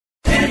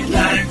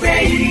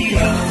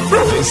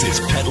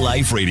This is Pet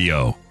Life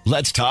Radio.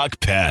 Let's talk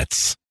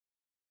pets.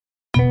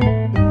 Hey,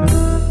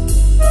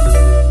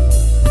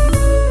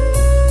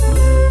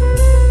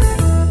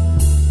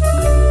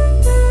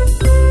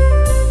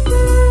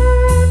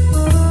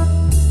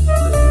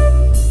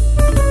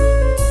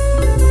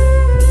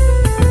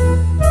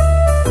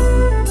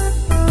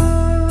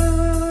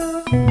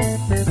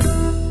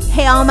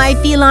 all my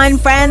feline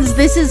friends,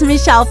 this is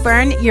Michelle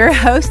Fern, your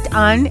host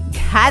on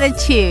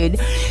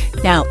Catitude.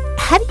 Now,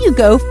 how do you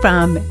go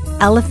from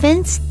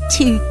elephants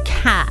to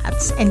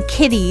cats and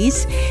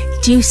kitties,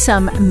 do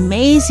some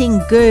amazing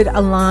good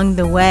along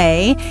the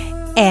way,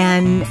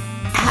 and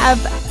have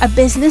a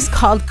business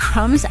called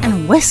Crumbs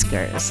and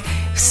Whiskers?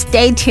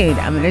 Stay tuned.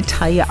 I'm going to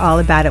tell you all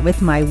about it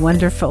with my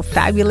wonderful,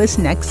 fabulous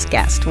next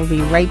guest. We'll be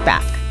right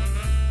back.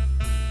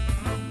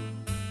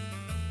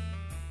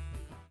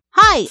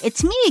 Hi,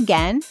 it's me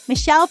again,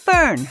 Michelle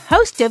Fern,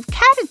 host of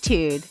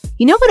Catitude.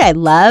 You know what I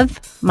love?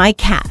 My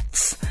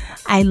cats.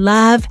 I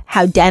love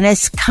how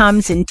Dennis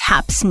comes and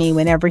taps me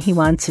whenever he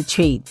wants a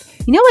treat.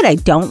 You know what I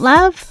don't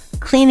love?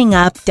 Cleaning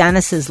up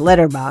Dennis's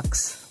litter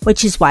box,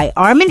 which is why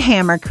Arm &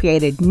 Hammer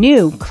created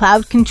new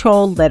Cloud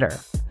Control Litter.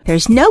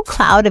 There's no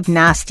cloud of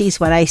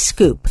nasties when I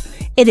scoop.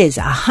 It is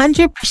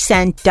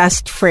 100%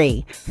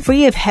 dust-free,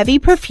 free of heavy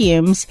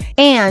perfumes,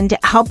 and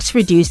helps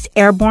reduce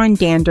airborne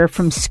dander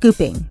from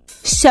scooping.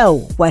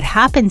 So, what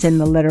happens in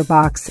the litter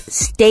box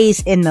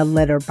stays in the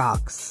litter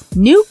box.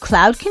 New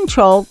Cloud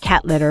Control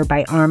Cat Litter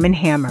by Arm &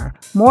 Hammer.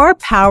 More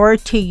power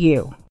to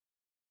you.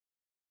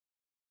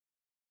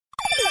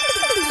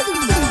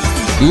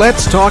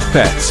 Let's Talk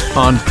Pets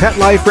on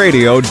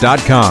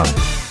PetLifeRadio.com.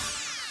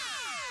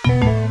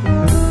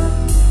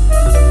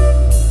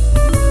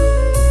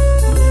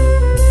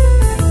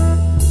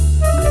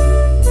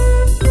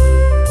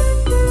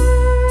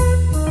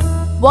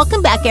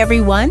 Welcome back,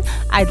 everyone.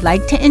 I'd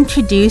like to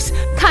introduce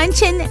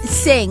Kanchan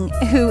Singh,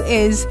 who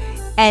is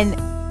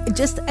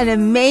just an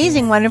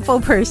amazing,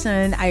 wonderful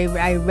person.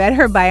 I read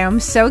her bio. I'm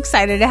so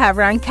excited to have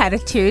her on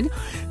Catitude,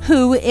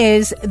 who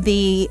is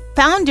the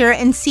founder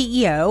and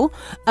CEO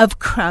of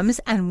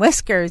Crumbs and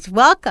Whiskers.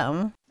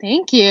 Welcome.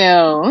 Thank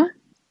you.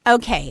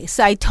 Okay,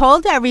 so I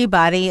told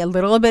everybody a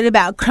little bit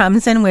about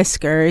Crumbs and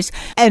Whiskers,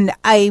 and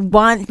I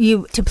want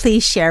you to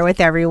please share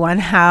with everyone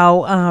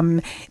how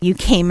you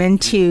came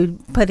into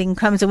putting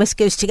Crumbs and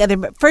Whiskers together.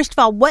 But first of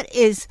all, what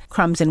is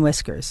Crumbs and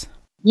Whiskers?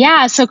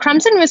 Yeah, so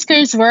Crumbs and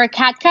Whiskers, we're a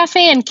cat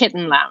cafe and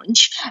kitten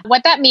lounge.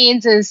 What that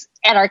means is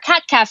at our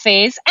cat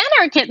cafes and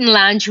our kitten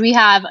lounge, we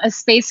have a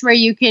space where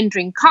you can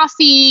drink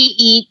coffee,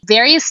 eat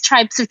various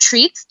types of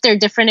treats. They're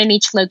different in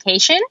each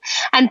location,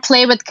 and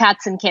play with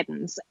cats and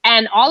kittens.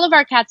 And all of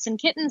our cats and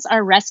kittens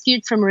are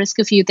rescued from risk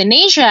of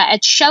euthanasia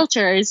at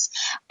shelters.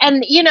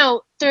 And, you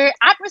know, they're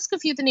at risk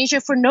of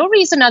euthanasia for no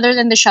reason other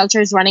than the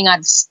shelter is running out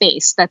of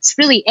space. That's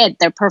really it.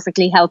 They're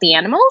perfectly healthy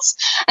animals.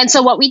 And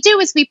so what we do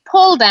is we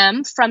pull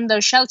them from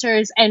those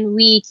shelters and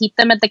we keep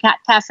them at the cat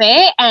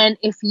cafe. And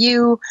if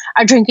you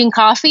are drinking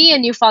coffee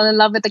and you fall in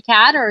love with a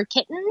cat or a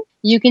kitten,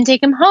 you can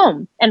take them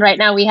home. And right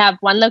now we have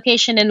one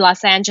location in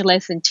Los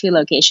Angeles and 2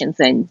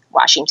 locations in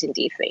Washington,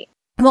 D.C.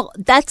 Well,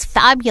 that's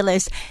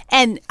fabulous.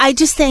 And I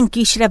just think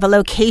you should have a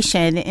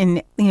location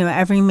in,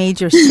 every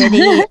major city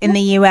in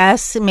the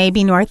U.S.,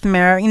 maybe North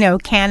America,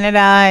 Canada,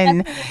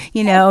 and,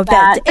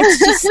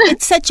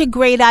 it's such a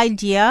great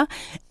idea.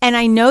 And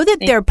I know that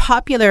they're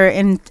popular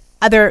in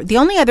the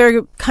only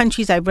other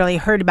countries I've really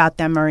heard about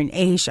them are in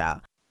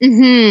Asia.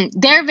 Mm-hmm.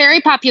 They're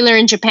very popular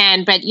in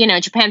Japan, but,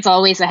 Japan's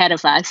always ahead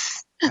of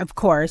us. Of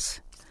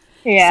course.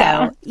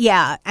 Yeah. So,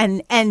 yeah.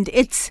 And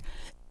it's...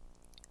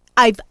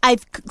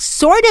 I've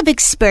sort of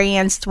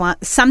experienced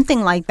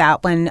something like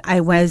that when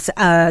I was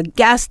a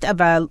guest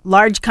of a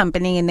large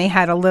company and they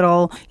had a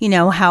little,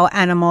 how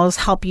animals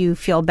help you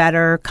feel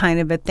better kind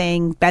of a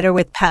thing. Better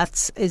with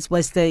pets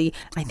was I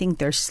think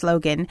their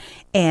slogan.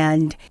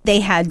 And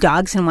they had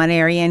dogs in one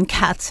area and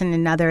cats in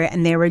another.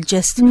 And they were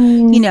just,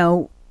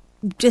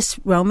 just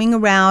roaming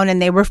around,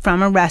 and they were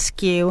from a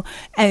rescue.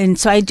 And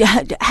so I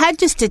had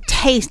just a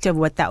taste of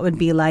what that would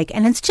be like.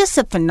 And it's just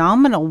a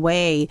phenomenal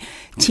way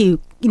to,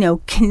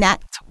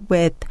 connect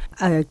with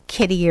a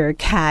kitty or a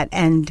cat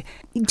and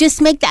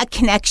just make that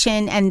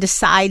connection and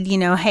decide,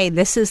 hey,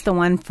 this is the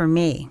one for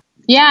me.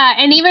 Yeah.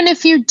 And even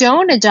if you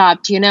don't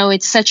adopt,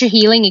 it's such a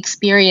healing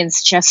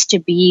experience just to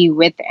be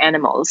with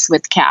animals,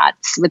 with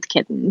cats, with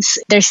kittens.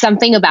 There's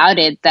something about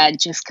it that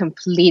just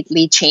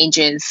completely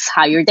changes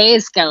how your day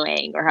is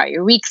going or how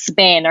your week's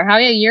been or how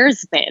your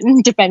year's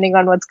been, depending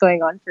on what's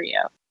going on for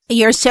you.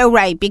 You're so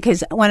right,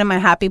 because one of my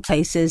happy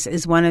places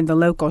is one of the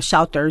local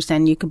shelters,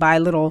 and you can buy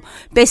little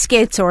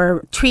biscuits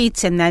or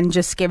treats and then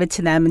just give it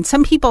to them. And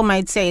some people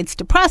might say it's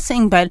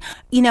depressing, but,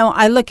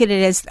 I look at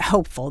it as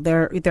hopeful.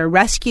 They're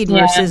rescued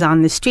versus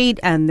on the street,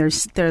 and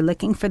they're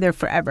looking for their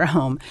forever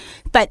home.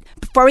 But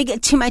before we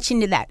get too much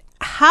into that,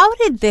 how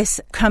did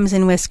this Crumbs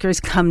and Whiskers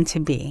come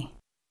to be?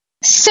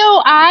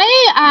 So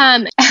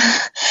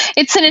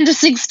it's an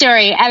interesting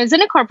story. I was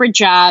in a corporate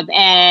job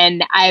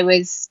and I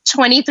was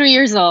 23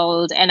 years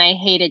old and I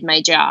hated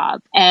my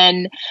job.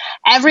 And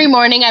every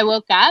morning I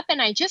woke up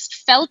and I just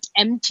felt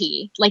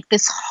empty, like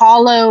this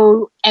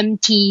hollow,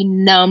 empty,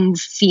 numb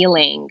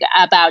feeling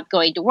about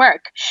going to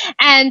work.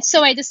 And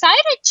so I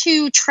decided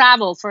to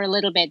travel for a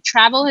little bit.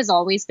 Travel has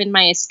always been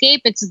my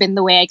escape. It's been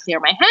the way I clear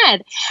my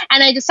head.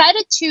 And I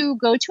decided to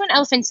go to an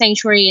elephant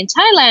sanctuary in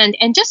Thailand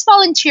and just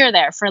volunteer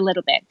there for a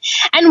little bit.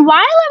 And while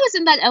I was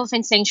in that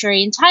elephant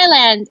sanctuary in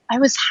Thailand, I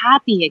was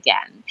happy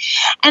again.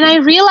 And I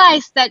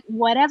realized that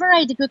whatever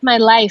I did with my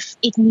life,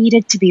 it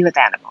needed to be with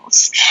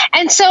animals.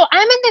 And so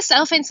I'm in this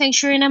elephant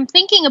sanctuary and I'm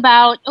thinking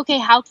about, okay,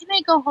 how can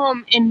I go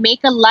home and make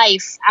a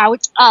life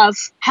out of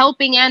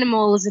helping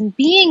animals and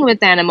being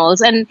with animals?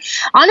 And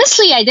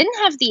honestly, I didn't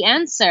have the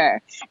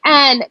answer.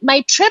 And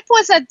my trip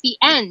was at the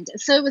end.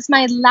 So it was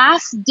my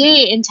last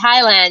day in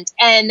Thailand.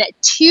 And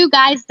two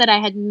guys that I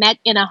had met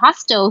in a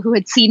hostel who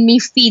had seen me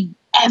feed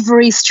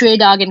every stray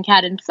dog and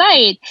cat in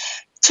sight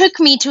took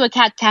me to a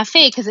cat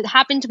cafe because it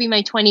happened to be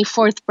my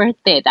 24th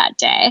birthday that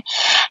day.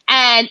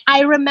 And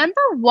I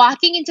remember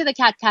walking into the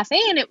cat cafe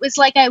and it was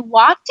like I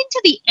walked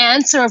into the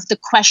answer of the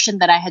question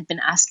that I had been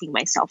asking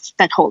myself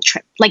that whole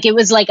trip. Like it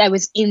was like I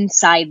was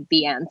inside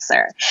the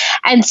answer.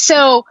 And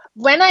so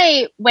when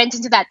I went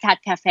into that cat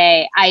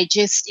cafe,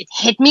 it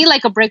hit me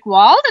like a brick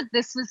wall that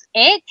this was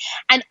it.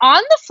 And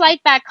on the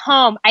flight back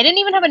home, I didn't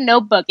even have a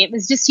notebook. It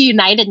was just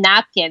United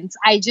napkins.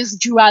 I just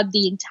drew out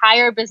the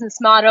entire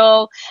business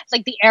model.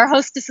 Like the air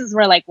hostesses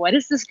were like, what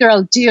is this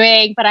girl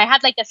doing? But I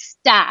had like a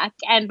stack.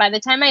 And by the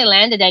time I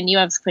landed, I knew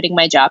I was quitting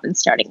my job and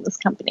starting this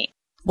company.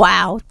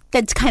 Wow.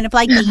 That's kind of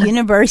like the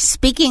universe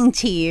speaking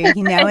to you,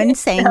 and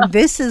saying,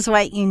 this is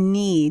what you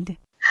need.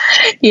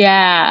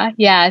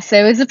 Yeah. So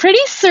it was a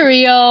pretty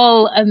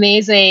surreal,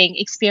 amazing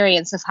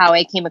experience of how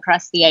I came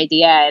across the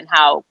idea and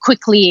how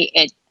quickly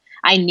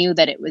I knew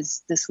that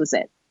this was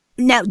it.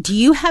 Now, do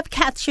you have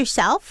cats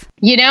yourself?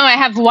 I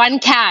have one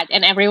cat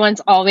and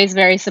everyone's always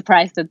very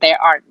surprised that there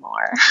aren't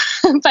more.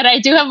 But I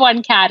do have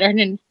one cat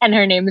and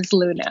her name is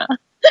Luna.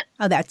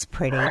 Oh, that's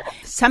pretty.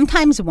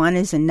 Sometimes one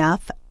is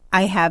enough.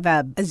 I have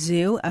a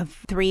zoo of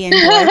 3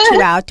 indoor, 2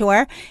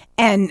 outdoor.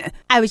 And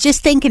I was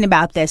just thinking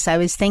about this. I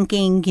was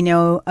thinking,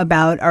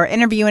 about our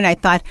interview and I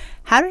thought,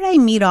 how did I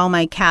meet all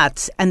my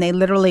cats? And they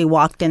literally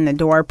walked in the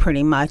door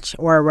pretty much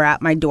or were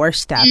at my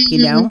doorstep,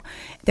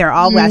 They're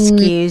all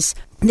rescues.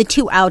 The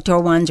 2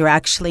 outdoor ones are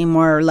actually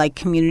more like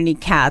community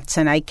cats,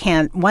 and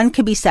one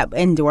could be set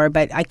indoor,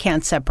 but I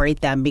can't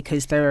separate them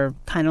because they're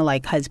kind of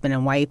like husband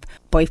and wife,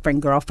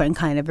 boyfriend, girlfriend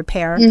kind of a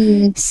pair.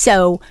 Mm-hmm.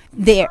 So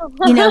they're,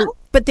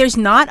 but there's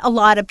not a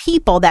lot of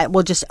people that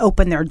will just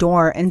open their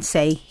door and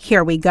say,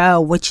 here we go,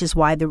 which is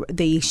why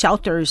the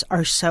shelters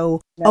are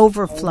so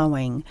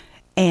overflowing.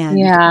 And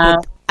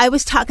I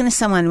was talking to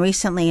someone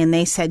recently and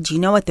they said, do you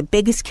know what the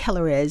biggest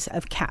killer is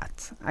of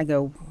cats? I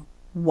go,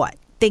 what?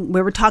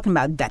 We were talking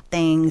about death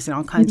things and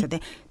all kinds of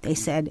things. They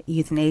said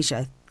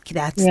euthanasia.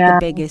 That's the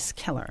biggest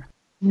killer.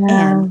 Yeah.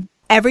 And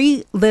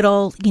every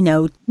little,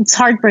 it's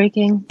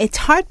heartbreaking. It's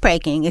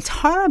heartbreaking. It's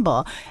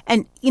horrible.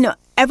 And,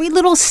 every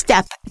little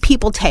step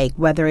people take,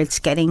 whether it's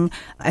getting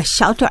a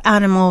shelter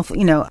animal,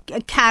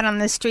 a cat on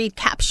the street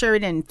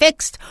captured and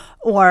fixed,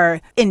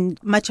 or in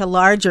much a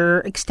larger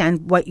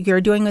extent, what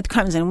you're doing with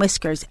Crimson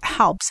Whiskers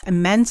helps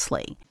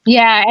immensely.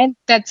 Yeah, and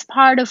that's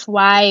part of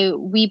why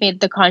we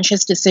made the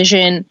conscious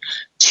decision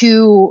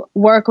to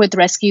work with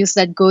rescues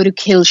that go to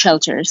kill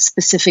shelters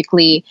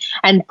specifically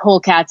and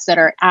polecats that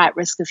are at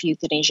risk of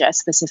euthanasia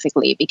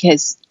specifically,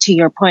 because to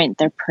your point,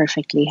 they're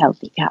perfectly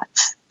healthy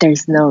cats.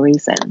 There's no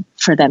reason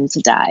for them to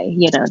die.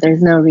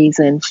 There's no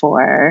reason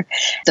for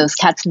those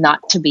cats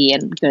not to be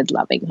in good,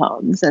 loving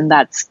homes. And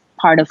that's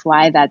part of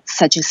why that's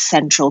such a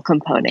central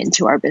component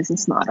to our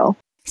business model.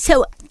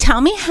 So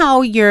tell me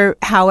how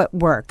it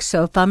works.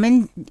 So if I'm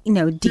in,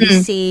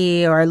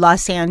 DC or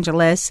Los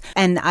Angeles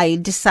and I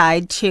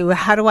decide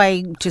how do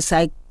I just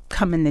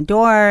come in the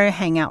door,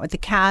 hang out with the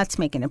cats,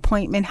 make an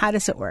appointment? How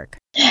does it work?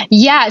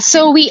 Yeah,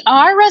 so we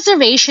are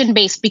reservation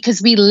based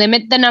because we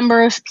limit the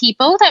number of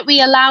people that we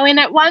allow in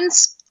at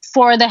once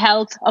for the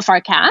health of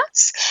our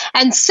cats.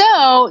 And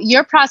so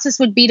your process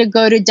would be to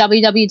go to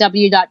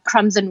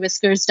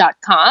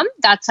www.crumsandwhiskers.com.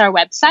 That's our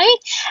website,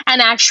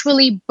 and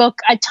actually book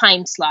a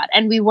time slot.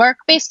 And we work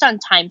based on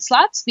time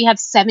slots. We have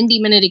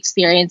 70-minute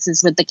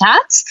experiences with the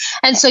cats.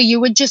 And so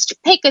you would just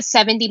pick a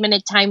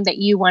 70-minute time that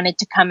you wanted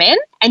to come in,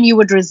 and you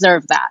would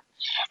reserve that.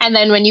 And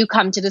then when you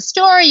come to the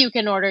store, you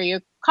can order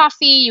your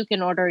coffee, you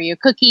can order your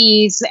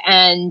cookies,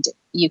 and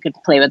you can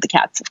play with the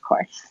cats, of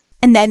course.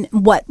 And then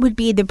what would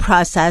be the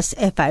process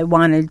if I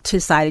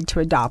decided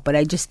to adopt? Would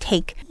I just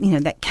take,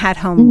 that cat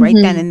home right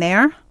then and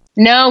there?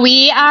 No,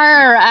 we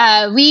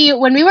are,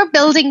 when we were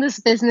building this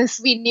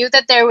business, we knew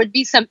that there would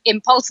be some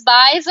impulse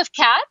buys of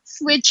cats,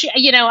 which,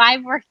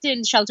 I've worked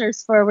in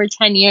shelters for over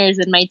 10 years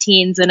in my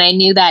teens. And I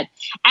knew that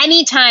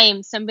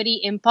anytime somebody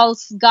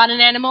impulse got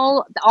an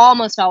animal,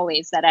 almost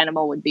always that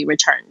animal would be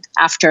returned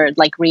after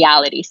like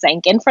reality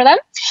sank in for them.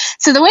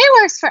 So the way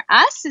it works for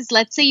us is,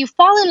 let's say you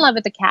fall in love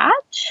with a cat,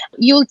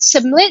 you'll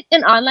submit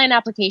an online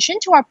application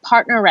to our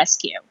partner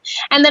rescue.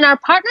 And then our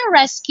partner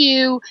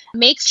rescue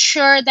makes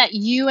sure that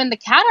you and the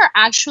cat are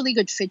actually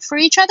good fit for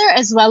each other,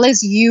 as well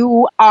as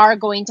you are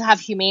going to have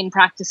humane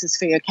practices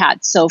for your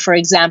cat. So for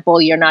example,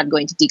 you're not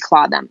going to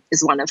declaw them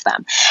is one of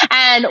them.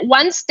 And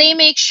once they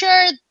make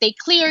sure they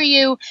clear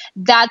you,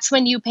 that's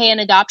when you pay an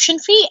adoption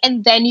fee,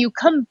 and then you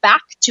come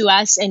back to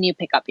us and you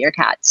pick up your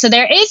cat. So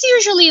there is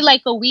usually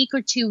like a week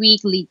or 2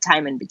 week lead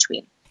time in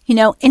between.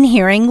 In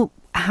hearing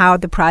how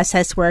the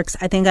process works,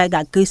 I think I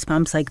got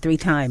goosebumps like 3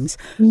 times.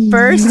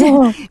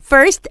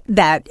 First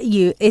that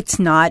it's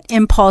not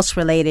impulse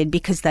related,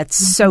 because that's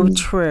so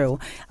true.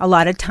 A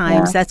lot of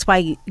times that's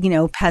why,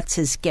 pets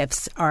as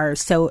gifts are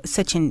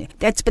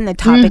that's been the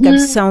topic of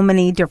so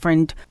many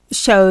different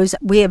shows.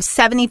 We have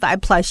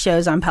 75 plus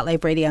shows on Pet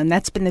Life Radio, and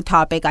that's been the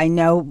topic, I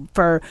know,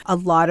 for a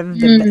lot of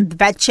the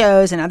vet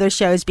shows and other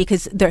shows,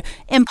 because their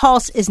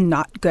impulse is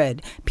not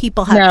good.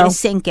 People have to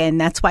sink in.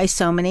 That's why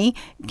so many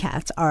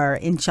cats are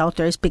in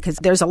shelters, because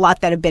there's a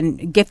lot that have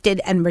been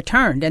gifted and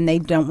returned, and they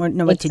don't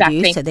know what to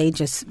do, so they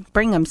just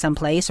bring them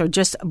someplace, or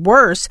just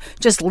worse,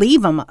 just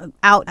leave them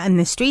out on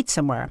the street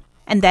somewhere.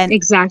 And then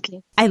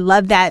I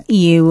love that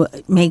you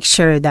make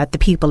sure that the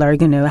people are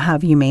going to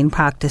have humane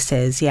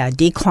practices. Yeah,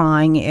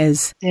 declawing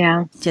is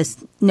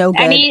just no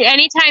good.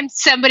 Anytime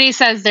somebody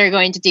says they're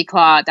going to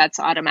declaw, that's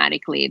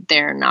automatically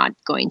they're not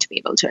going to be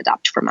able to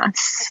adopt from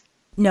us.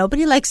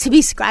 Nobody likes to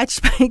be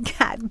scratched by a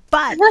cat,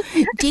 but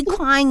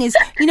declawing is,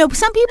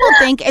 some people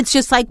think it's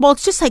just like,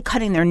 it's just like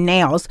cutting their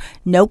nails.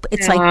 Nope,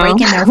 it's like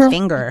breaking their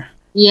finger.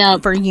 Yeah,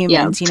 for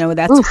humans,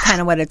 that's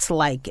kind of what it's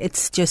like.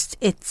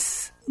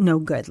 It's no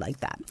good like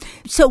that.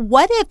 So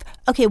what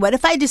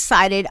if I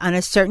decided on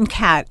a certain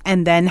cat,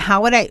 and then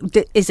how would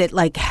is it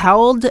like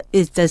held?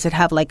 Does it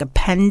have like a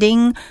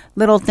pending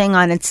little thing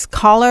on its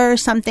collar or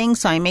something?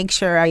 So I make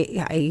sure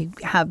I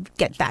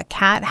get that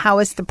cat. How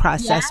is the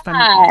process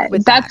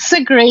That's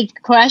a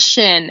great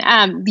question.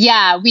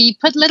 We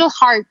put little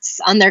hearts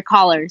on their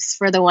collars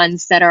for the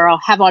ones that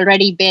have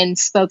already been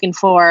spoken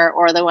for,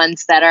 or the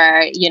ones that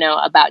are,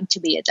 about to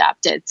be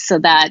adopted, so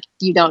that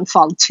you don't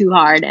fall too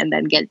hard and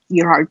then get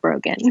your heart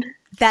broken.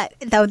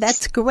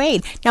 That's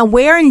great. Now,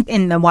 where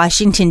in the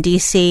Washington,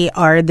 D.C.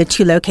 are the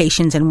 2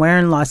 locations, and where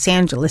in Los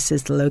Angeles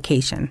is the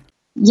location?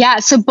 Yeah,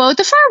 so both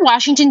of our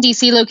Washington,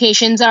 D.C.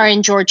 locations are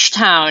in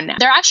Georgetown.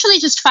 They're actually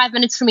just 5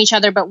 minutes from each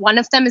other, but one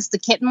of them is the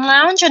Kitten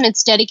Lounge, and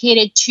it's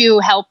dedicated to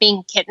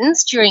helping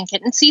kittens during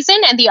kitten season.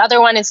 And the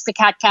other one is the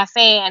Cat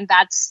Cafe, and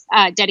that's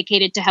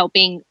dedicated to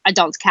helping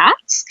adult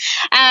cats.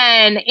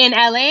 And in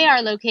LA,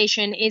 our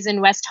location is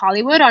in West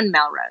Hollywood on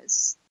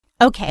Melrose.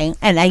 Okay.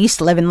 And I used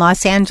to live in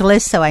Los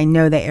Angeles, so I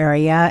know the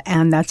area,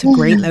 and that's a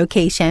great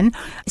location.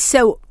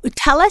 So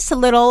tell us a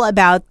little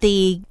about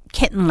the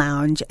Kitten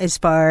Lounge, as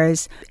far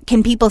as,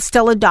 can people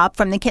still adopt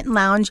from the Kitten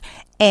Lounge,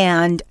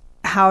 and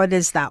how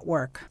does that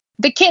work?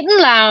 The Kitten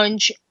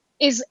Lounge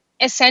is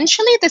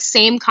essentially the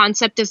same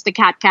concept as the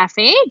Cat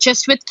Cafe,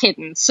 just with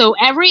kittens. So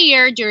every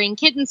year during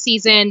kitten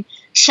season,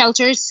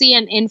 shelters see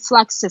an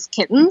influx of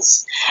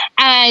kittens,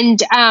 and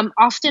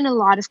often a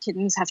lot of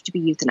kittens have to be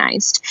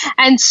euthanized.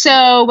 And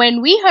so when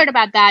we heard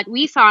about that,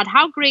 we thought,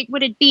 how great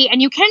would it be?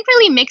 And you can't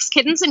really mix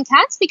kittens and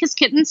cats, because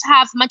kittens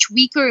have much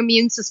weaker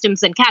immune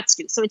systems than cats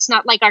do. So it's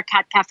not like our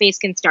cat cafes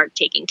can start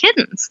taking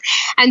kittens.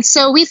 And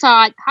so we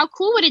thought, how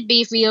cool would it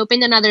be if we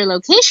opened another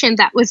location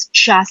that was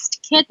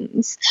just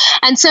kittens?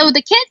 And so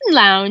the Kitten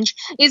Lounge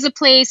is a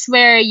place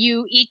where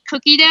you eat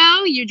cookie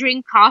dough, you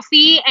drink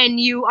coffee, and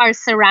you are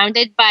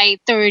surrounded by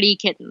 30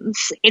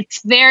 kittens.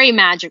 It's very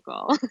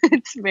magical.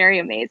 It's very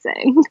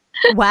amazing.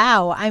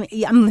 Wow.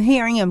 I'm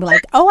hearing him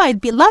like,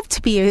 I'd love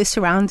to be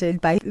surrounded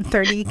by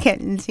 30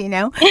 kittens,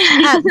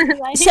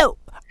 So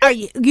are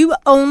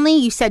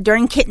you said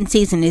during kitten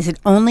season, is it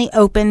only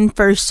open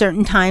for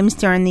certain times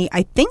during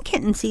I think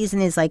kitten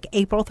season is like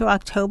April through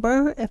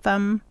October,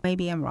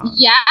 maybe I'm wrong.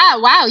 Yeah.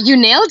 Wow. You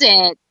nailed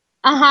it.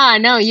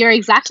 No, you're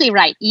exactly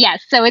right.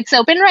 Yes. So it's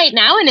open right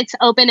now, and it's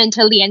open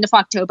until the end of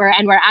October.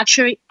 And we're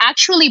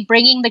actually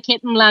bringing the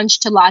Kitten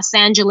Lounge to Los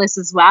Angeles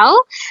as well.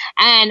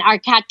 And our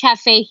Cat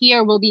Cafe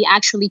here will be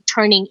actually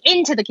turning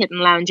into the Kitten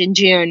Lounge in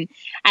June.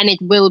 And it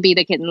will be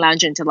the Kitten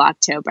Lounge until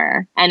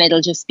October. And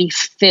it'll just be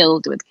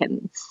filled with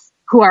kittens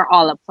who are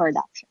all up for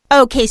adoption.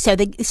 Okay,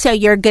 so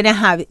you're going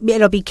to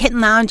it'll be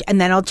Kitten Lounge,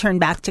 and then it'll turn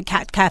back to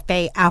Cat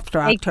Cafe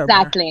after October.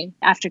 Exactly.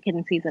 After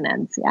kitten season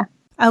ends, yeah.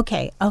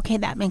 Okay,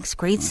 that makes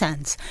great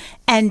sense.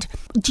 And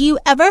do you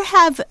ever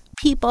have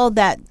people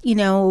that,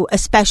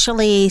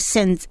 especially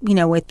since,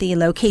 with the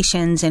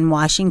locations in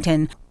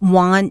Washington,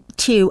 want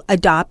to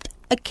adopt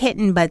a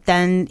kitten, but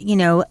then,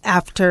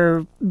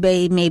 after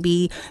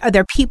are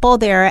there people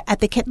there at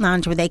the Kitten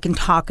Lounge where they can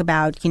talk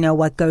about,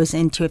 what goes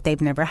into, if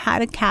they've never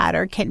had a cat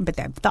or a kitten, but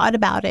they've thought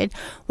about it,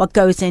 what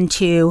goes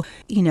into,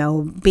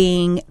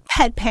 being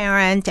pet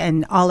parent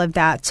and all of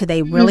that. So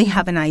they really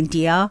have an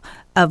idea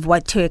of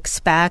what to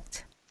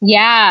expect.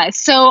 Yeah.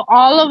 So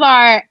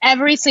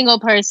every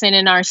single person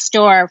in our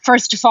store,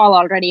 first of all,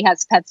 already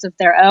has pets of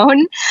their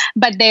own,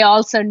 but they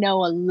also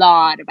know a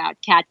lot about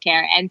cat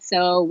care. And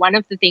so one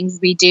of the things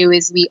we do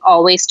is we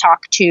always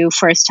talk to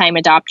first-time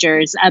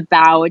adopters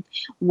about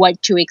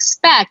what to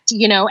expect,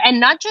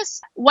 and not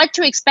just what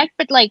to expect,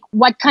 but like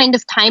what kind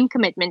of time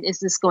commitment is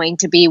this going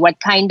to be? What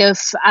kind of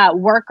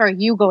work are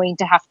you going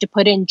to have to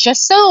put in,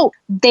 just so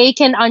they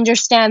can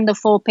understand the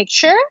full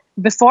picture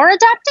before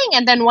adopting,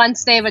 and then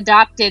once they've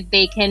adopted,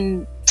 they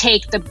can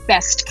take the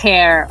best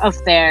care of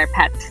their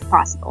pet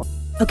possible.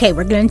 Okay,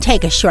 we're going to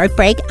take a short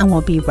break and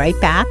we'll be right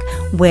back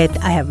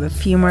I have a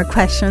few more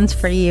questions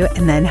for you,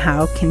 and then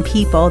how can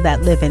people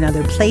that live in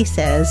other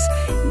places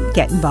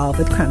get involved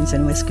with Crumbs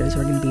and Whiskers?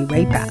 We're going to be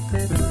right back.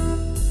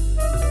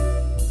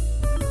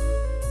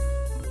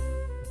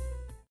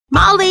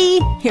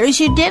 Molly, here's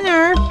your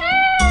dinner.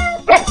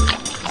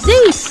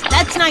 Zeus,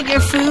 that's not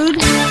your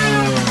food.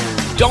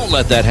 Don't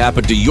let that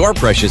happen to your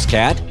precious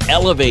cat.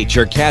 Elevate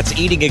your cat's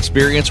eating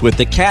experience with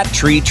the Cat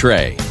Tree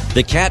Tray.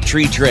 The Cat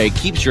Tree Tray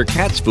keeps your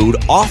cat's food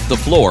off the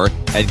floor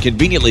and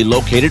conveniently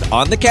located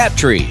on the cat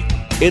tree.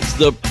 It's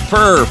the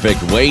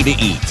perfect way to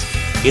eat.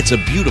 It's a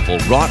beautiful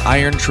wrought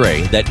iron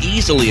tray that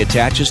easily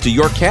attaches to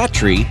your cat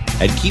tree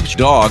and keeps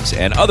dogs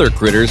and other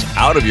critters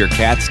out of your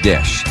cat's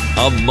dish.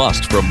 A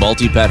must for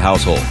multi-pet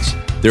households.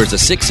 There's a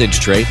 6-inch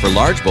tray for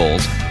large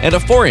bowls and a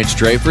 4-inch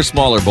tray for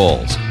smaller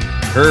bowls.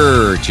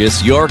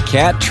 Purchase your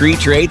Cat Tree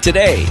Tray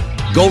today.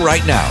 Go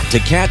right now to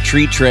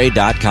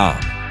cattreetray.com.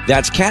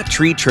 That's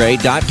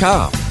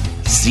cattreetray.com.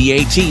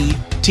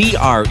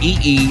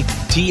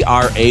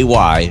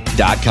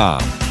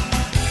 CATTREETRAY.com.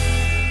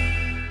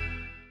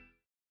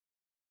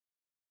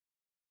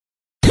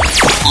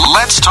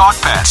 Let's talk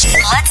pets.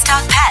 Let's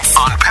talk pets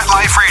On Pet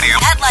Life Radio.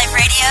 Pet Life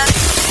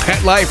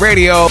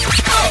Radio.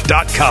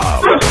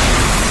 PetLifeRadio.com.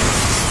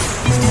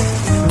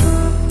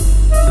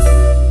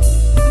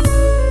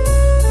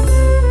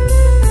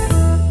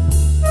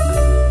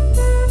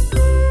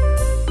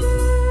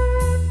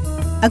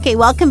 Okay,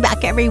 welcome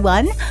back,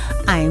 everyone.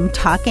 I'm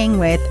talking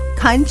with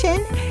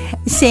Kanchan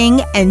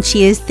Singh, and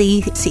she is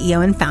the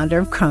CEO and founder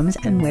of Crumbs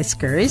and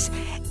Whiskers.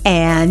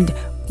 And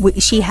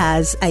she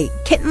has a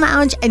kitten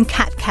lounge and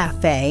cat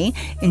cafe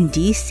in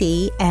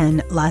DC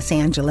and Los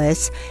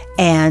Angeles.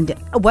 And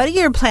what are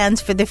your plans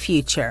for the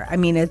future? I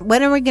mean,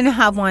 when are we going to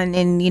have one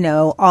in,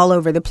 all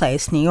over the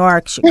place? New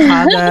York,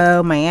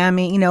 Chicago,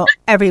 Miami,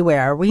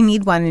 everywhere. We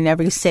need one in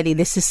every city.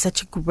 This is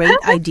such a great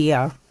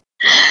idea.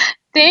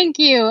 Thank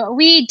you.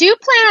 We do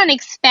plan on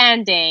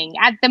expanding.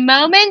 At the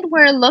moment,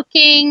 we're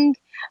looking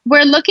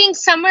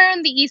somewhere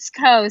on the East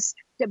Coast,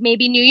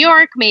 maybe New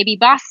York, maybe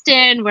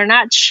Boston. We're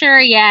not sure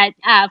yet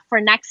for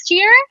next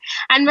year.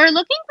 And we're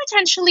looking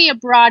potentially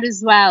abroad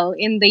as well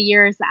in the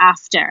years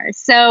after.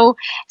 So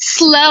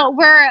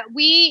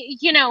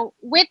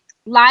with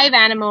live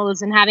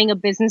animals and having a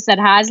business that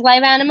has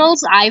live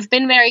animals, I've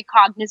been very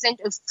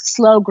cognizant of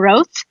slow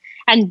growth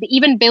and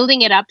even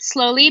building it up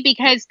slowly,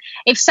 because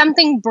if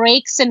something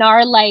breaks in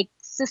our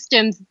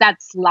systems,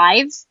 that's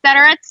lives that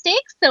are at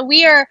stake. So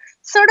we are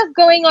sort of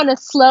going on a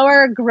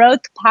slower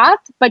growth path,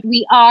 but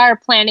we are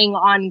planning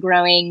on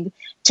growing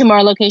to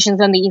more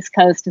locations on the East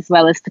Coast as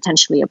well as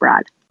potentially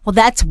abroad. Well,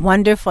 that's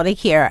wonderful to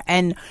hear.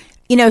 And,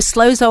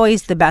 slow's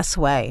always the best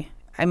way.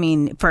 I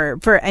mean,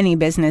 for any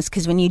business,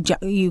 because when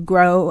you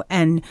grow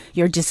and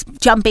you're just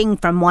jumping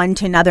from one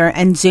to another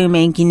and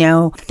zooming,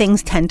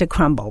 things tend to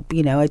crumble.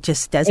 It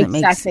just doesn't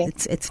make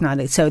sense. It's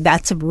not. So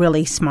that's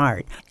really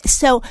smart.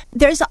 So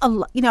there's a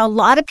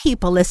lot of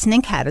people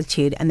listening to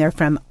Catitude, and they're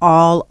from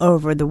all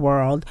over the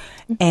world,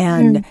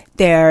 and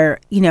they're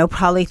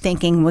probably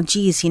thinking, well,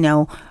 geez,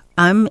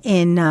 I'm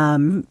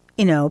in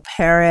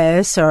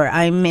Paris, or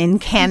I'm in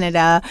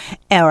Canada,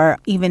 or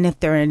even if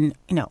they're in,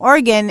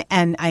 Oregon,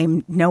 and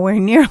I'm nowhere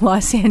near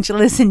Los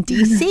Angeles and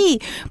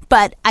DC,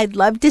 but I'd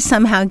love to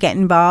somehow get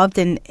involved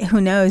and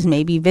who knows,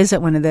 maybe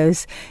visit one of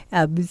those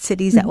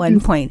cities at one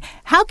point.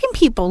 How can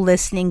people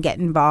listening get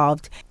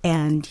involved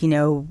and,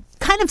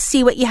 kind of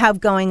see what you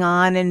have going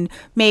on? And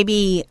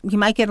maybe you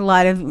might get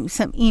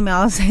some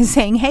emails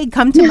saying, hey,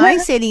 come to my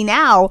city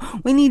now.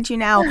 We need you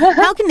now.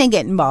 How can they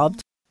get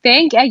involved?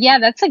 Yeah,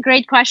 that's a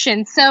great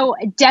question. So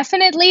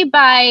definitely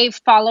by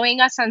following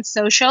us on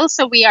social.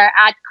 So we are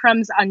at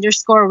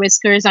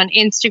Crumbs_Whiskers on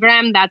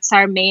Instagram. That's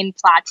our main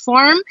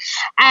platform.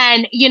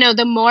 And,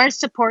 the more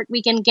support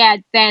we can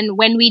get, then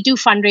when we do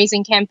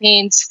fundraising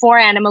campaigns for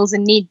animals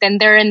in need, then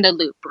they're in the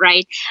loop,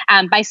 right?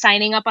 By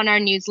signing up on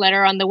our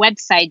newsletter on the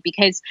website,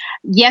 because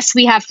yes,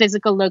 we have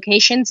physical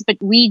locations, but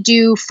we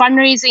do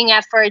fundraising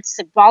efforts,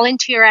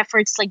 volunteer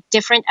efforts,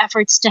 different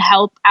efforts to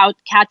help out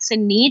cats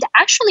in need,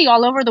 actually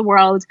all over the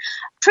world.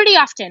 world pretty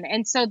often.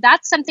 And so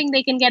that's something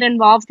they can get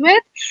involved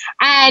with.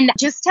 And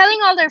just telling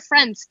all their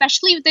friends,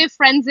 especially if they have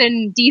friends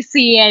in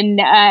DC and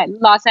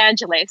Los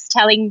Angeles,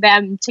 telling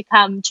them to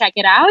come check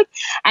it out.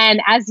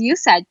 And as you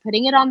said,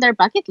 putting it on their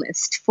bucket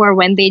list for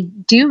when they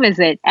do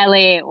visit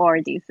LA or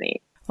DC.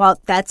 Well,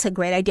 that's a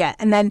great idea.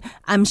 And then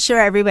I'm sure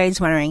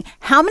everybody's wondering,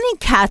 how many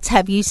cats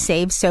have you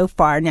saved so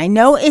far? And I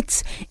know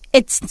it's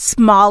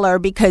smaller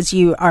because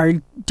you are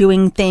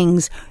doing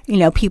things,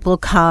 people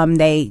come,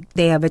 they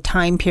have a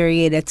time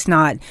period. It's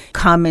not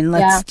come and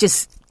let's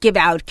just give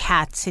out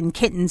cats and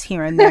kittens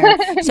here and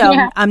there. So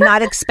I'm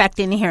not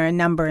expecting to hear a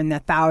number in the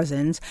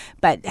thousands.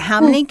 But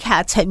how many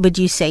cats would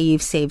you say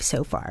you've saved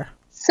so far?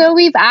 So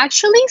we've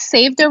actually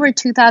saved over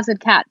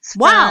 2,000 cats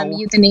from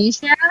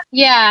euthanasia.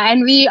 Yeah,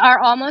 and we are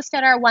almost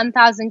at our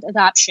 1,000th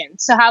adoption.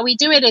 So how we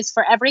do it is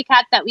for every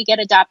cat that we get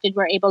adopted,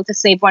 we're able to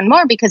save one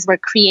more because we're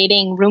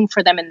creating room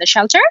for them in the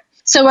shelter.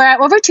 So we're at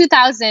over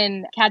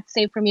 2,000 cats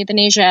saved from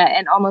euthanasia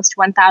and almost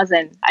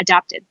 1,000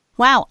 adopted.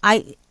 Wow,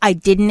 I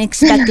didn't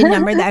expect a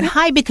number that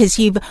high because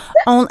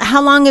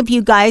how long have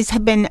you guys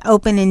have been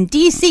open in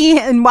DC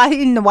and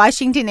in the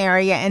Washington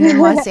area and in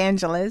Los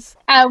Angeles?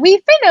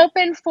 We've been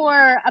open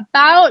for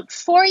about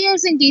 4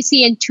 years in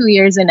DC and 2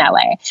 years in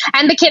LA.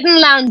 And the Kitten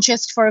Lounge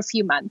just for a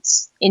few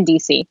months in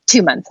DC,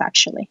 2 months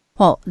actually.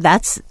 Well,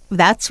 that's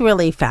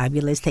really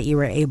fabulous that you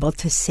were able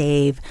to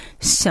save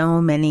so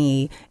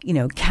many,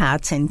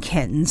 cats and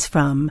kittens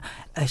from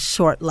a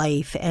short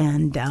life,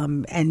 and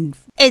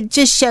it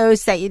just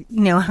shows that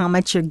how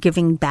much you're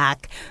giving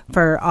back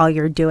for all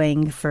you're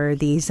doing for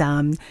these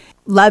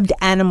loved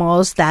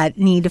animals that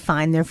need to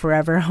find their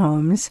forever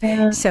homes.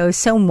 Yeah.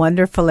 So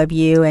wonderful of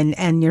you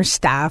and your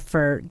staff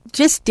for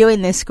just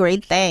doing this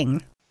great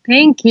thing.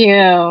 Thank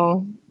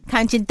you.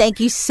 Kanchan, thank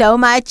you so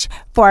much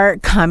for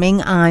coming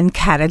on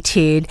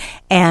Catitude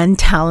and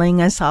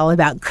telling us all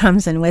about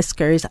Crumbs and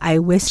Whiskers. I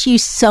wish you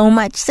so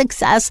much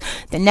success.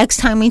 The next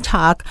time we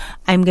talk,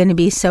 I'm going to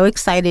be so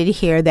excited to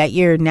hear that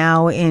you're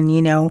now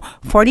in,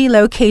 40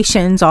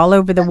 locations all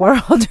over the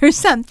world or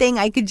something.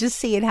 I could just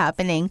see it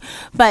happening.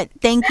 But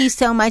thank you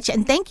so much.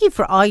 And thank you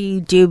for all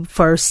you do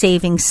for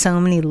saving so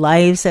many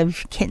lives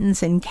of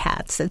kittens and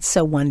cats. That's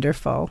so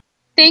wonderful.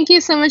 Thank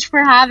you so much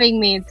for having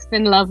me. It's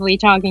been lovely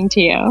talking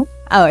to you.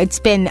 Oh,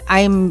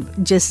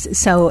 I'm just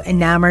so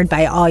enamored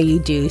by all you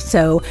do.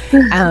 So,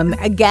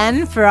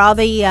 again, for all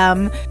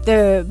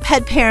the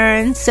pet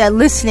parents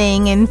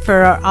listening and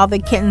for all the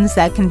kittens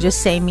that can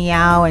just say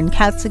meow and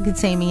cats that can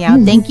say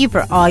meow, thank you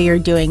for all you're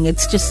doing.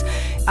 It's just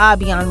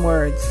beyond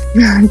words.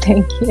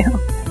 Thank you.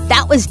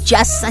 That was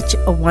just such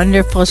a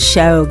wonderful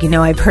show.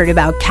 I've heard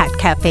about cat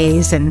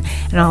cafes and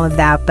all of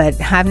that, but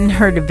haven't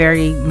heard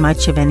very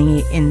much of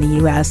any in the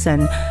U.S.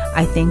 And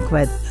I think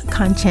what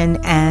Kanchan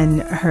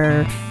and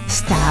her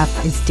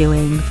staff is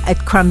doing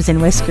at Crumbs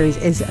and Whiskers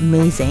is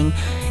amazing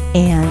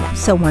and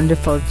so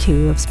wonderful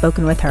to have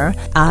spoken with her.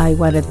 I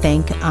want to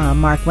thank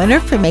Mark Winter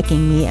for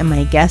making me and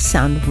my guests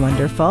sound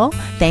wonderful.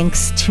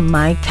 Thanks to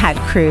my cat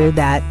crew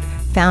that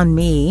found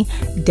me,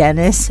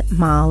 Dennis,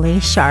 Molly,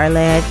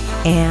 Charlotte,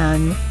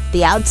 and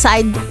the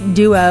outside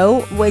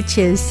duo, which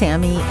is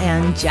Sammy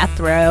and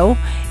Jethro.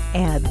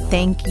 And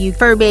thank you,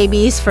 Fur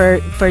Babies, for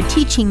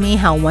teaching me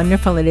how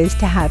wonderful it is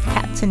to have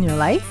cats in your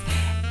life.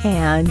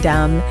 And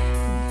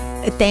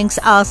thanks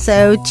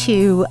also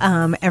to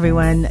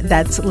everyone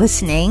that's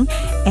listening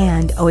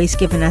and always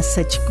giving us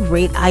such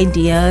great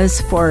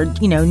ideas for,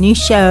 new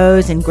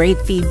shows and great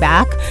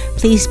feedback.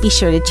 Please be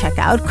sure to check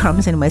out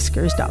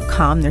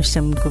crumbsandwhiskers.com. There's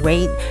some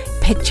great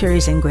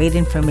pictures and great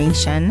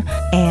information.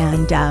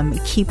 And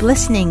keep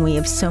listening. We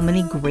have so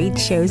many great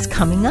shows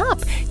coming up.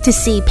 To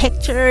see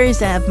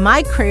pictures of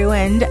my crew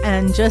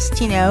and just,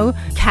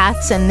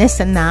 cats and this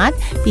and that,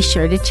 be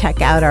sure to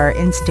check out our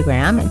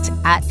Instagram. It's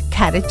at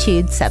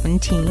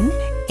Catitude17.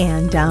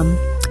 And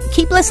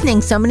keep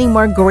listening. So many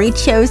more great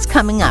shows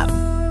coming up.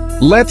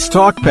 Let's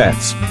Talk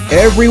Pets,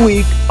 every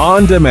week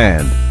on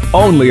demand,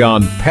 only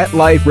on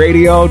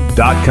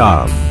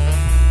PetLifeRadio.com.